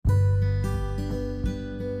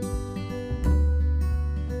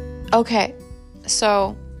Okay,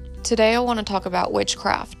 so today I want to talk about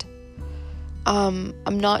witchcraft. I'm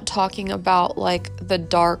not talking about like the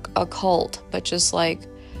dark occult, but just like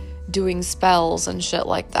doing spells and shit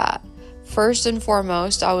like that. First and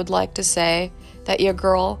foremost, I would like to say that your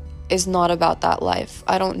girl is not about that life.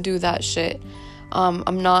 I don't do that shit.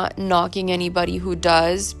 I'm not knocking anybody who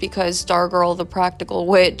does, because Stargirl the Practical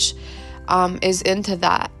Witch is into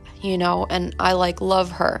that, and I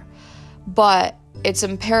love her. But it's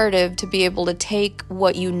imperative to be able to take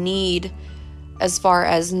what you need as far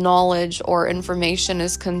as knowledge or information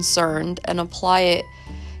is concerned and apply it,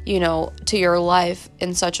 to your life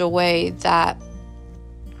in such a way that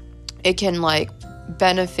it can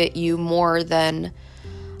benefit you more than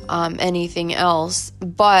anything else.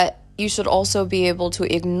 But you should also be able to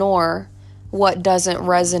ignore what doesn't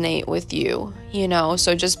resonate with you,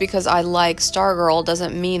 So just because I like Stargirl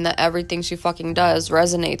doesn't mean that everything she fucking does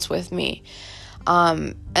resonates with me.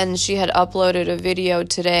 And she had uploaded a video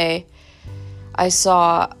today I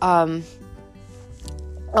saw a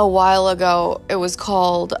while ago. It was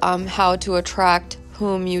called How to Attract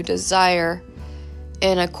Whom You Desire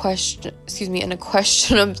in a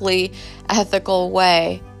questionably ethical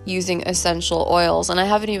way using essential oils. And I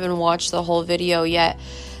haven't even watched the whole video yet,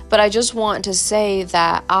 but I just want to say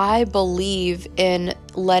that I believe in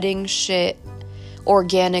letting shit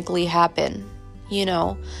organically happen.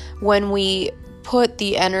 When we put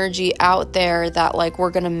the energy out there that we're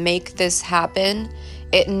gonna make this happen,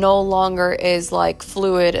 it no longer is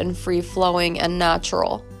fluid and free flowing and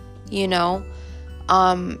natural.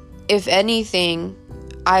 If anything,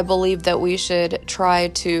 I believe that we should try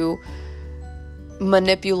to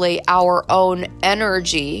manipulate our own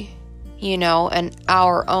energy, and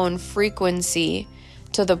our own frequency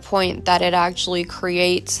to the point that it actually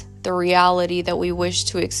creates the reality that we wish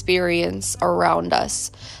to experience around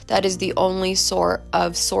us. That is the only sort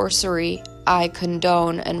of sorcery I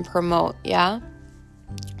condone and promote, yeah?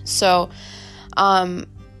 So,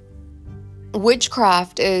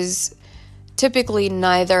 witchcraft is typically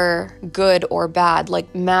neither good or bad.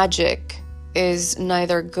 Magic is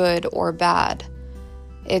neither good or bad.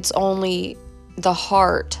 It's only the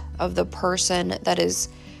heart of the person that is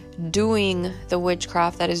doing the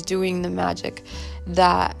witchcraft, that is doing the magic,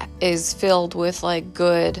 that is filled with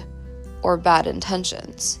good or bad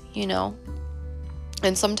intentions,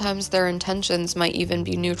 and sometimes their intentions might even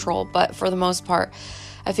be neutral. But for the most part,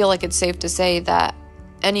 I feel like it's safe to say that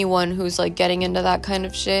anyone who's getting into that kind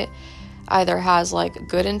of shit either has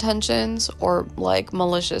good intentions or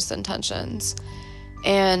malicious intentions.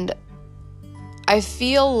 And I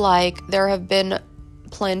feel like there have been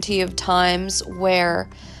plenty of times where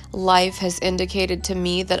life has indicated to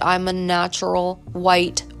me that I'm a natural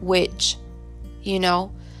white witch,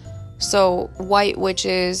 So white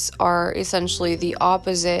witches are essentially the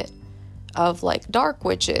opposite of dark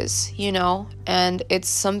witches, and it's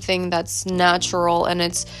something that's natural, and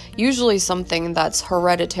it's usually something that's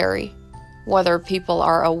hereditary, whether people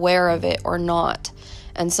are aware of it or not.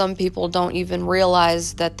 And some people don't even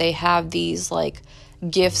realize that they have these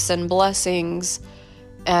gifts and blessings,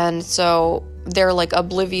 and so they're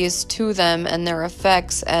oblivious to them and their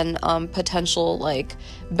effects and potential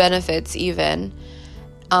benefits even.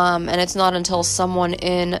 And it's not until someone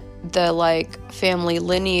in the family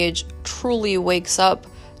lineage truly wakes up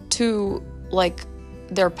to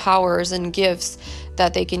their powers and gifts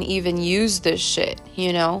that they can even use this shit,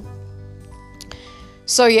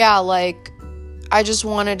 So yeah, I just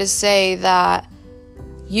wanted to say that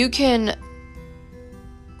you can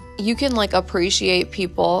appreciate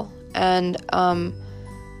people and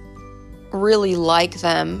really like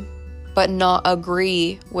them, but not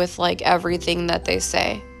agree with everything that they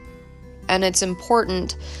say. And it's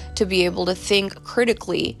important to be able to think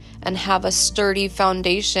critically and have a sturdy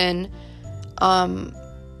foundation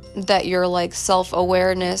that your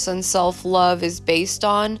self-awareness and self-love is based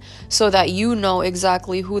on, so that you know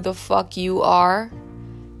exactly who the fuck you are,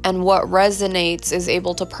 and what resonates is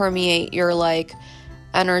able to permeate your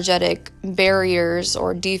energetic barriers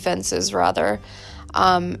or defenses rather,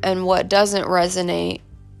 and what doesn't resonate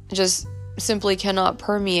just simply cannot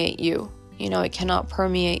permeate you. It cannot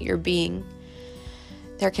permeate your being.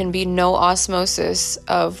 There can be no osmosis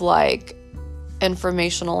of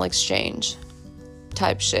informational exchange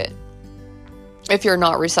type shit, if you're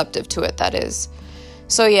not receptive to it, that is.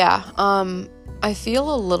 So yeah, I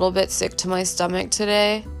feel a little bit sick to my stomach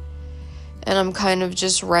today, and I'm kind of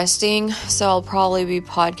just resting, so I'll probably be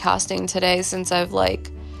podcasting today, since I've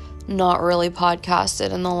not really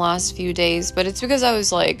podcasted in the last few days. But it's because I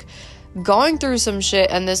was going through some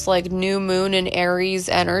shit, and this like new moon in Aries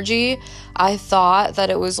energy, I thought that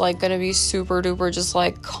it was like gonna be super duper just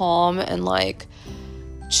like calm and like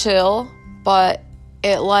chill, but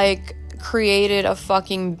it like created a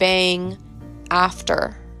fucking bang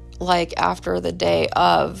after the day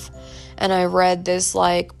of. And I read this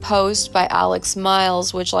like post by Alex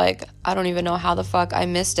Miles, which like I don't even know how the fuck I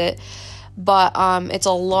missed it, but it's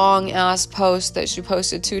a long ass post that she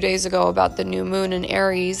posted 2 days ago about the new moon in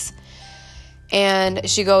Aries. And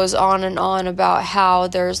she goes on and on about how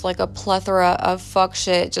there's like a plethora of fuck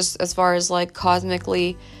shit just as far as like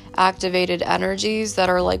cosmically activated energies that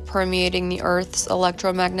are like permeating the Earth's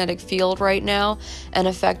electromagnetic field right now and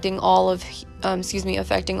affecting all of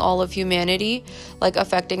humanity, like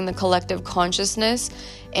affecting the collective consciousness.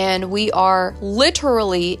 And we are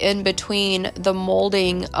literally in between the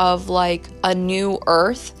molding of like a new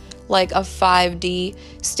Earth, like a 5D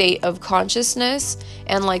state of consciousness,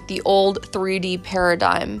 and like the old 3D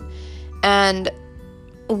paradigm. And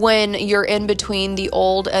when you're in between the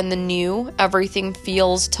old and the new, everything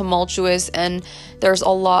feels tumultuous, and there's a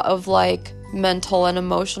lot of like mental and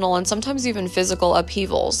emotional and sometimes even physical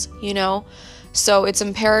upheavals, you know? So it's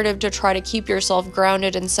imperative to try to keep yourself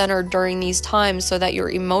grounded and centered during these times so that your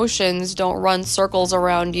emotions don't run circles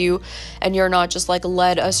around you and you're not just like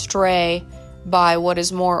led astray by what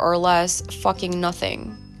is more or less fucking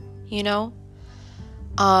nothing, you know?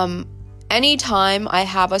 Anytime I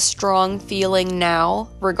have a strong feeling now,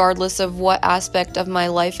 regardless of what aspect of my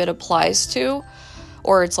life it applies to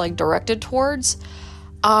or it's like directed towards,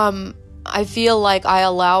 I feel like I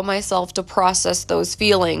allow myself to process those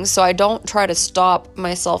feelings. So I don't try to stop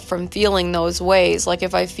myself from feeling those ways. Like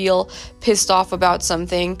if I feel pissed off about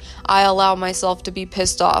something, I allow myself to be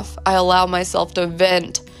pissed off. I allow myself to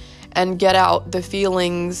vent and get out the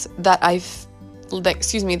feelings that I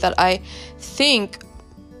think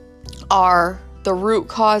are the root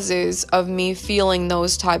causes of me feeling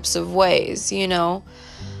those types of ways, you know?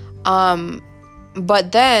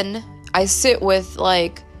 But then I sit with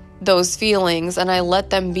like those feelings and I let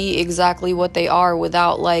them be exactly what they are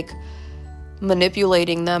without like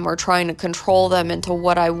manipulating them or trying to control them into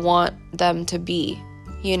what I want them to be,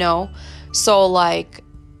 you know? So like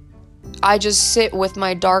I just sit with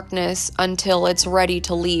my darkness until it's ready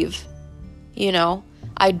to leave, you know?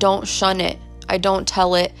 I don't shun it. I don't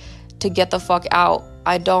tell it to get the fuck out.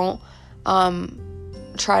 I don't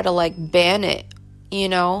try to like ban it, you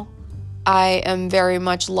know? I am very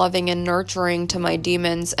much loving and nurturing to my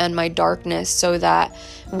demons and my darkness so that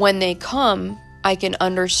when they come, I can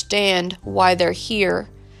understand why they're here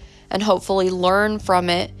and hopefully learn from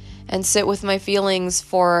it and sit with my feelings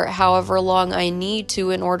for however long I need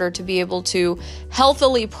to in order to be able to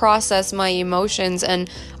healthily process my emotions and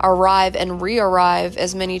arrive and re-arrive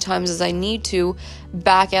as many times as I need to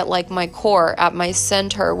back at like my core, at my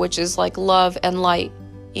center, which is like love and light,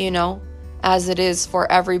 you know, as it is for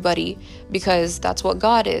everybody, because that's what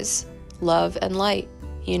God is, love and light,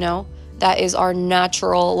 you know, that is our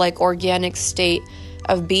natural, like organic state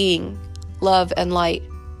of being, love and light.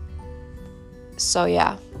 So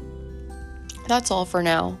yeah. That's all for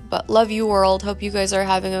now, but love you world. Hope you guys are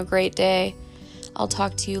having a great day. I'll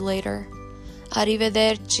talk to you later.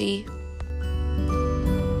 Arrivederci.